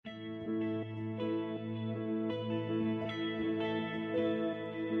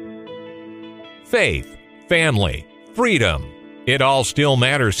faith, family, freedom. It all still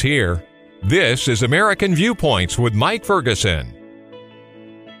matters here. This is American Viewpoints with Mike Ferguson.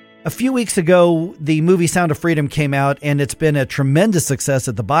 A few weeks ago, the movie Sound of Freedom came out, and it's been a tremendous success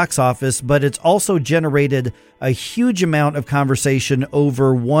at the box office, but it's also generated a huge amount of conversation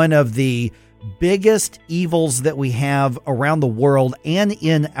over one of the biggest evils that we have around the world and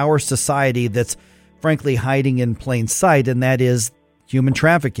in our society that's frankly hiding in plain sight, and that is human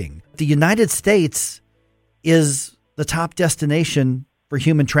trafficking. The United States is the top destination for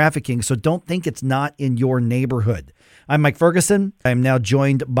human trafficking, so don't think it's not in your neighborhood. I'm Mike Ferguson. I'm now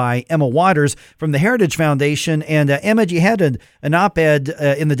joined by Emma Waters from the Heritage Foundation. And Emma, you had an op-ed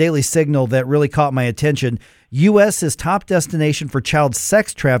in the Daily Signal that really caught my attention. U.S. is top destination for child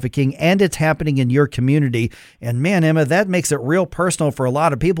sex trafficking, and it's happening in your community. And man, Emma, that makes it real personal for a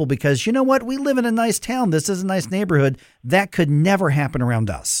lot of people because you know what? We live in a nice town. This is a nice neighborhood. That could never happen around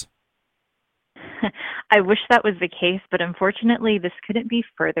us. I wish that was the case, but unfortunately, this couldn't be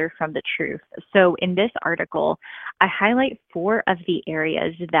further from the truth. So in this article, I highlight 4 of the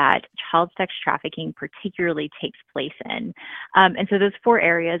areas that child sex trafficking particularly takes place in. And so those 4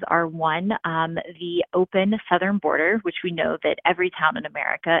 areas are 1, the open southern border, which we know that every town in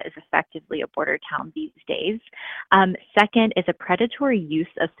America is effectively a border town these days. Second is a predatory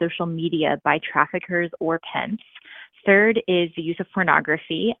use of social media by traffickers or pimps. Third is the use of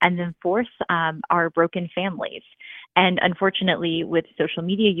pornography. And then 4th are broken families. And unfortunately, with social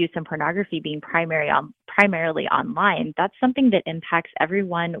media use and pornography being primarily online, that's something that impacts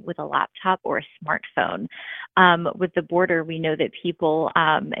everyone with a laptop or a smartphone. With the border, we know that people,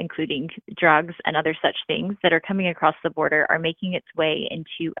 including drugs and other such things that are coming across the border, are making its way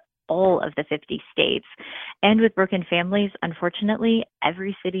into all of the 50 states. And with broken families, unfortunately,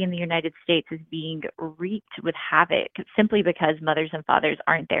 every city in the United States is being wreaked with havoc simply because mothers and fathers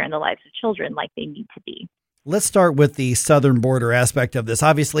aren't there in the lives of children like they need to be. Let's start with the southern border aspect of this.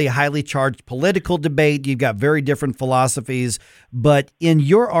 Obviously, a highly charged political debate. You've got very different philosophies. But in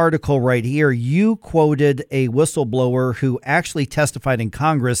your article right here, you quoted a whistleblower who actually testified in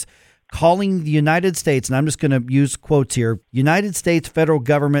Congress calling the United States, and I'm just going to use quotes here, United States federal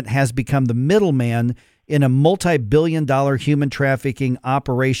government has become the middleman in a multi-billion-dollar human trafficking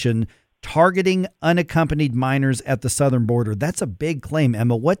operation targeting unaccompanied minors at the southern border. That's a big claim,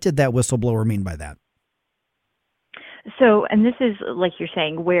 Emma. What did that whistleblower mean by that? So, and this is, like you're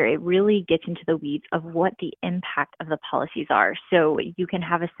saying, where it really gets into the weeds of what the impact of the policies are. So you can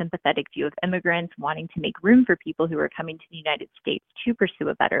have a sympathetic view of immigrants wanting to make room for people who are coming to the United States to pursue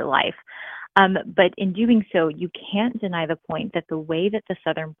a better life. But in doing so, you can't deny the point that the way that the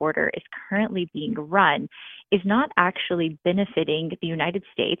southern border is currently being run is not actually benefiting the United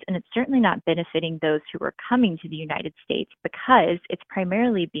States, and it's certainly not benefiting those who are coming to the United States because it's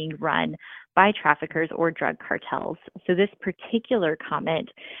primarily being run by traffickers or drug cartels. So this particular comment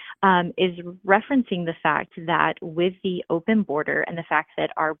is referencing the fact that with the open border and the fact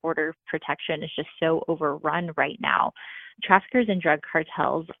that our border protection is just so overrun right now, traffickers and drug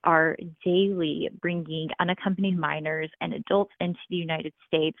cartels are daily bringing unaccompanied minors and adults into the United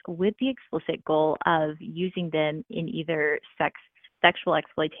States with the explicit goal of using them in either sexual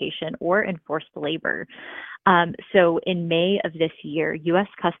exploitation or enforced labor. So in May of this year, U.S.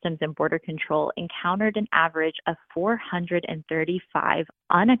 Customs and Border Control encountered an average of 435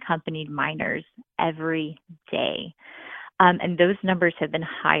 unaccompanied minors every day. And those numbers have been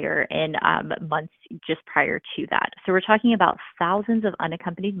higher in months just prior to that. So we're talking about thousands of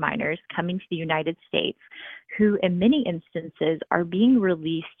unaccompanied minors coming to the United States who in many instances are being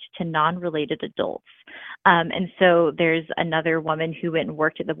released to non-related adults. And so there's another woman who went and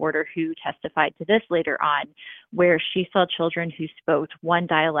worked at the border who testified to this later on, where she saw children who spoke one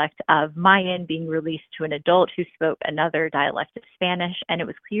dialect of Mayan being released to an adult who spoke another dialect of Spanish, and it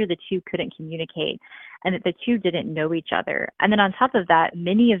was clear the two couldn't communicate and that the two didn't know each other. And then on top of that,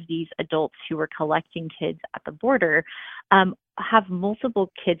 many of these adults who were collecting kids at the border have multiple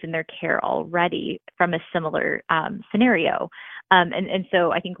kids in their care already from a similar scenario. And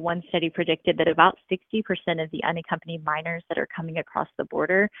so I think one study predicted that about 60% of the unaccompanied minors that are coming across the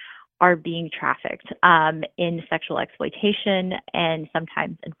border are being trafficked in sexual exploitation and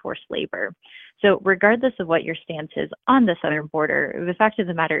sometimes enforced labor. So regardless of what your stance is on the southern border, the fact of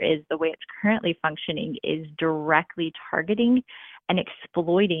the matter is the way it's currently functioning is directly targeting and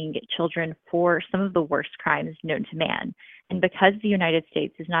exploiting children for some of the worst crimes known to man. And because the United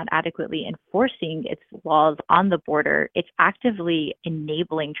States is not adequately enforcing its laws on the border, it's actively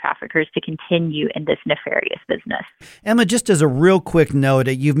enabling traffickers to continue in this nefarious business. Emma, just as a real quick note,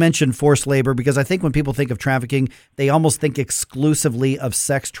 you've mentioned forced labor because I think when people think of trafficking, they almost think exclusively of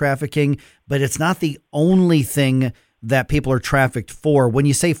sex trafficking, but it's not the only thing that people are trafficked for. When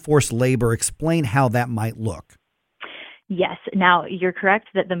you say forced labor, explain how that might look. Yes. Now, you're correct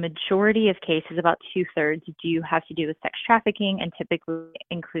that the majority of cases, about 2/3, do have to do with sex trafficking and typically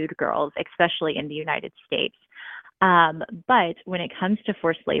include girls, especially in the United States. But when it comes to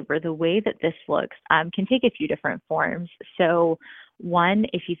forced labor, the way that this looks can take a few different forms. So one,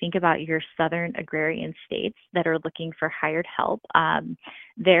 if you think about your southern agrarian states that are looking for hired help,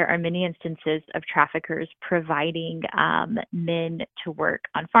 there are many instances of traffickers providing men to work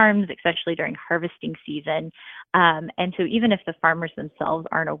on farms, especially during harvesting season. And so even if the farmers themselves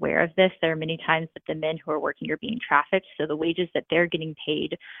aren't aware of this, there are many times that the men who are working are being trafficked. So the wages that they're getting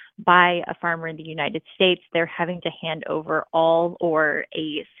paid by a farmer in the United States, they're having to hand over all or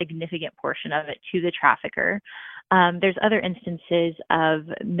a significant portion of it to the trafficker. There's other instances of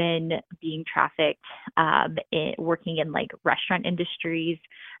men being trafficked, working in like restaurant industries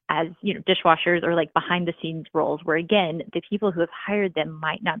as, dishwashers or like behind the scenes roles where, again, the people who have hired them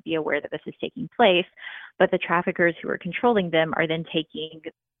might not be aware that this is taking place, but the traffickers who are controlling them are then taking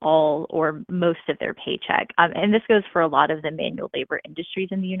all or most of their paycheck. And this goes for a lot of the manual labor industries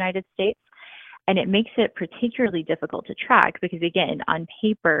in the United States. And it makes it particularly difficult to track because, again, on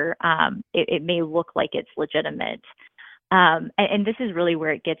paper, it may look like it's legitimate. And this is really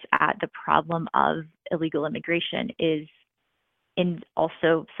where it gets at the problem of illegal immigration is in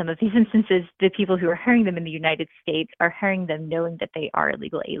also some of these instances, the people who are hiring them in the United States are hiring them knowing that they are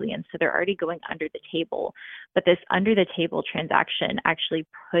illegal aliens. So they're already going under the table. But this under the table transaction actually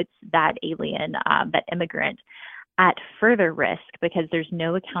puts that alien, that immigrant, at further risk because there's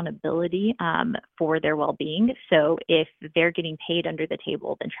no accountability for their well-being. So if they're getting paid under the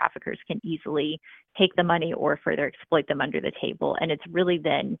table, then traffickers can easily take the money or further exploit them under the table. And it's really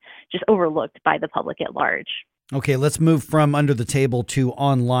then just overlooked by the public at large. Okay, let's move from under the table to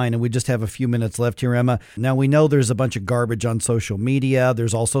online, and we just have a few minutes left here, Emma. Now, we know there's a bunch of garbage on social media.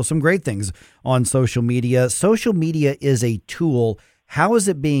 There's also some great things on social media. Social media is a tool. How is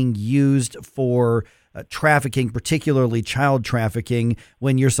it being used for trafficking, particularly child trafficking,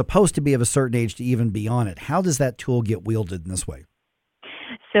 when you're supposed to be of a certain age to even be on it? How does that tool get wielded in this way?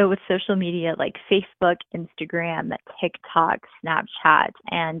 So with social media like Facebook, Instagram, TikTok, Snapchat,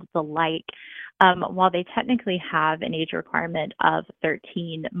 and the like, while they technically have an age requirement of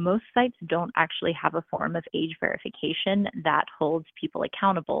 13, most sites don't actually have a form of age verification that holds people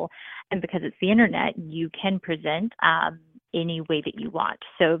accountable. And because it's the internet, you can present any way that you want.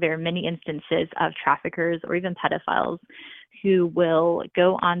 So there are many instances of traffickers or even pedophiles who will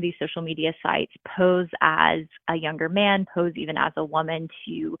go on these social media sites, pose as a younger man, pose even as a woman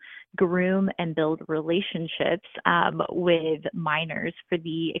to groom and build relationships with minors for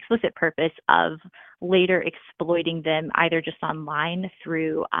the explicit purpose of later exploiting them either just online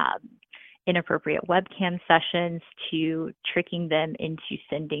through inappropriate webcam sessions to tricking them into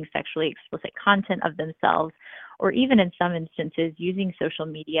sending sexually explicit content of themselves, or even in some instances using social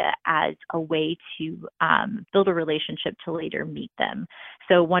media as a way to build a relationship to later meet them.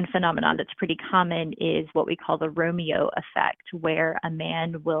 So one phenomenon that's pretty common is what we call the Romeo effect, where a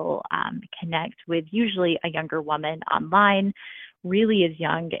man will connect with usually a younger woman online, really as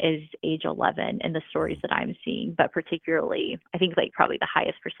young as age 11 in the stories that I'm seeing, but particularly, I think like probably the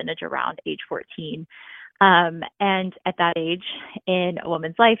highest percentage around age 14. And at that age in a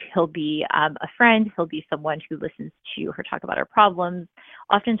woman's life, he'll be a friend, he'll be someone who listens to her talk about her problems.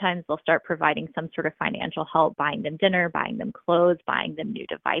 Oftentimes they'll start providing some sort of financial help, buying them dinner, buying them clothes, buying them new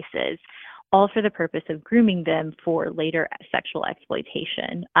devices, all for the purpose of grooming them for later sexual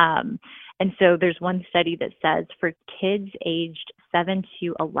exploitation. And so there's one study that says for kids aged 7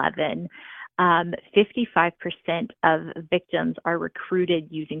 to 11, 55% of victims are recruited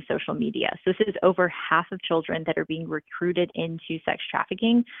using social media. So this is over half of children that are being recruited into sex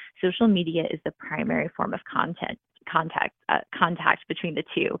trafficking. Social media is the primary form of contact between the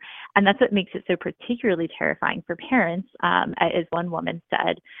two. And that's what makes it so particularly terrifying for parents. As one woman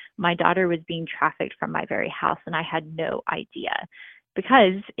said, my daughter was being trafficked from my very house and I had no idea.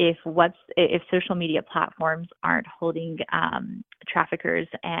 Because if social media platforms aren't holding traffickers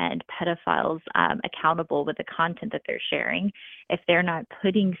and pedophiles accountable with the content that they're sharing, if they're not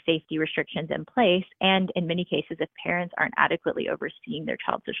putting safety restrictions in place, and in many cases, if parents aren't adequately overseeing their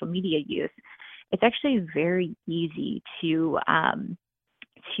child's social media use, it's actually very easy to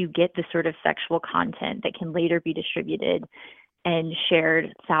get the sort of sexual content that can later be distributed and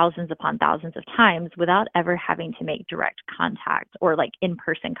shared thousands upon thousands of times without ever having to make direct contact or like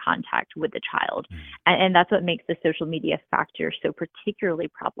in-person contact with the child. And that's what makes the social media factor so particularly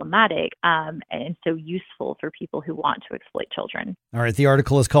problematic and so useful for people who want to exploit children. All right. The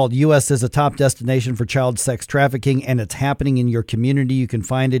article is called U.S. is a Top Destination for Child Sex Trafficking, and it's happening in your community. You can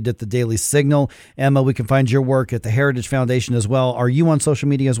find it at the Daily Signal. Emma, we can find your work at the Heritage Foundation as well. Are you on social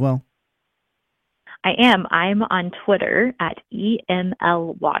media as well? I am. I'm on Twitter at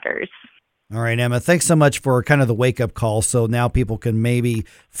EML Waters. All right, Emma, thanks so much for kind of the wake-up call. So now people can maybe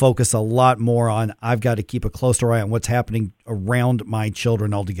focus a lot more on, I've got to keep a closer eye on what's happening around my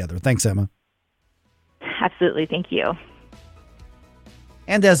children altogether. Thanks, Emma. Absolutely. Thank you.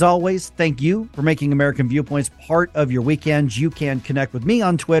 And as always, thank you for making American Viewpoints part of your weekend. You can connect with me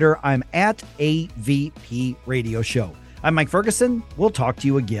on Twitter. I'm at AVP Radio Show. I'm Mike Ferguson. We'll talk to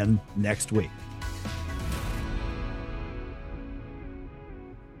you again next week.